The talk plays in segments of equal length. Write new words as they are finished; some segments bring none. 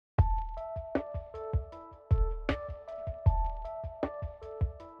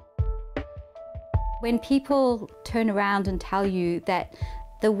When people turn around and tell you that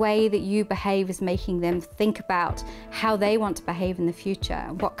the way that you behave is making them think about how they want to behave in the future,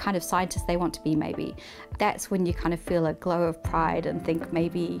 what kind of scientist they want to be maybe, that's when you kind of feel a glow of pride and think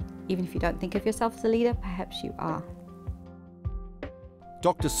maybe, even if you don't think of yourself as a leader, perhaps you are.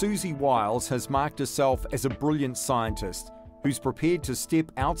 Dr. Siouxsie Wiles has marked herself as a brilliant scientist who's prepared to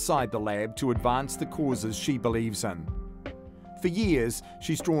step outside the lab to advance the causes she believes in. For years,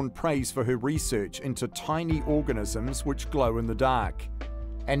 she's drawn praise for her research into tiny organisms which glow in the dark.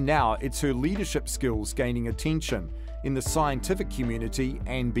 And now it's her leadership skills gaining attention in the scientific community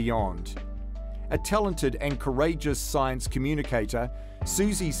and beyond. A talented and courageous science communicator,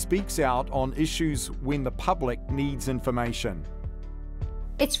 Siouxsie speaks out on issues when the public needs information.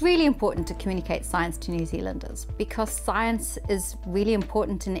 It's really important to communicate science to New Zealanders because science is really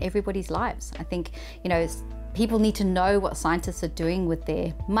important in everybody's lives. I think, people need to know what scientists are doing with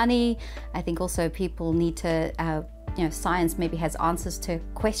their money. I think also people need to, science maybe has answers to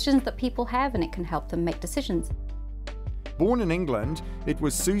questions that people have and it can help them make decisions. Born in England, it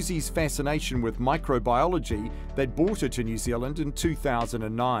was Siouxsie's fascination with microbiology that brought her to New Zealand in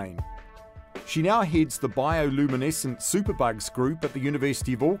 2009. She now heads the Bioluminescent Superbugs Group at the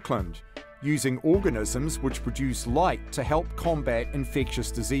University of Auckland, using organisms which produce light to help combat infectious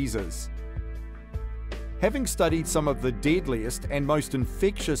diseases. Having studied some of the deadliest and most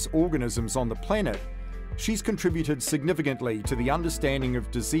infectious organisms on the planet, she's contributed significantly to the understanding of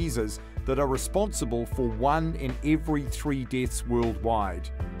diseases that are responsible for 1 in every 3 deaths worldwide.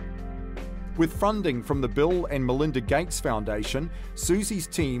 With funding from the Bill and Melinda Gates Foundation, Siouxsie's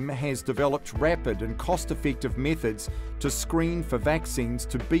team has developed rapid and cost-effective methods to screen for vaccines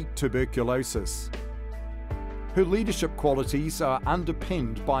to beat tuberculosis. Her leadership qualities are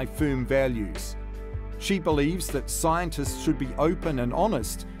underpinned by firm values. She believes that scientists should be open and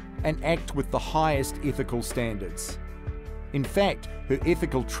honest and act with the highest ethical standards. In fact, her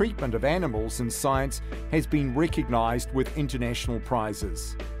ethical treatment of animals in science has been recognised with international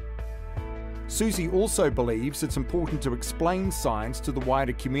prizes. Siouxsie also believes it's important to explain science to the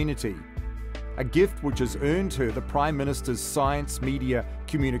wider community, a gift which has earned her the Prime Minister's Science Media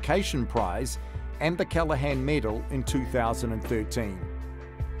Communication Prize and the Callaghan Medal in 2013.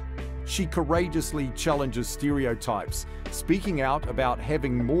 She courageously challenges stereotypes, speaking out about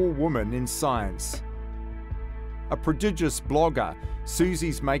having more women in science. A prodigious blogger,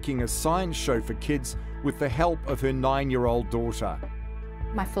 Siouxsie's making a science show for kids with the help of her 9-year-old daughter.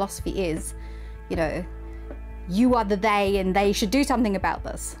 My philosophy is, you are the they and they should do something about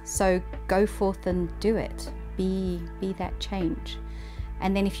this. So go forth and do it. Be that change.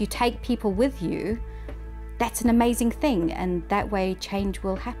 And then if you take people with you, that's an amazing thing, and that way change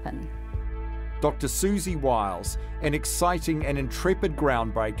will happen. Dr. Siouxsie Wiles, an exciting and intrepid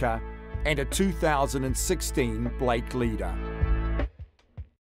groundbreaker and a 2016 Blake Leader.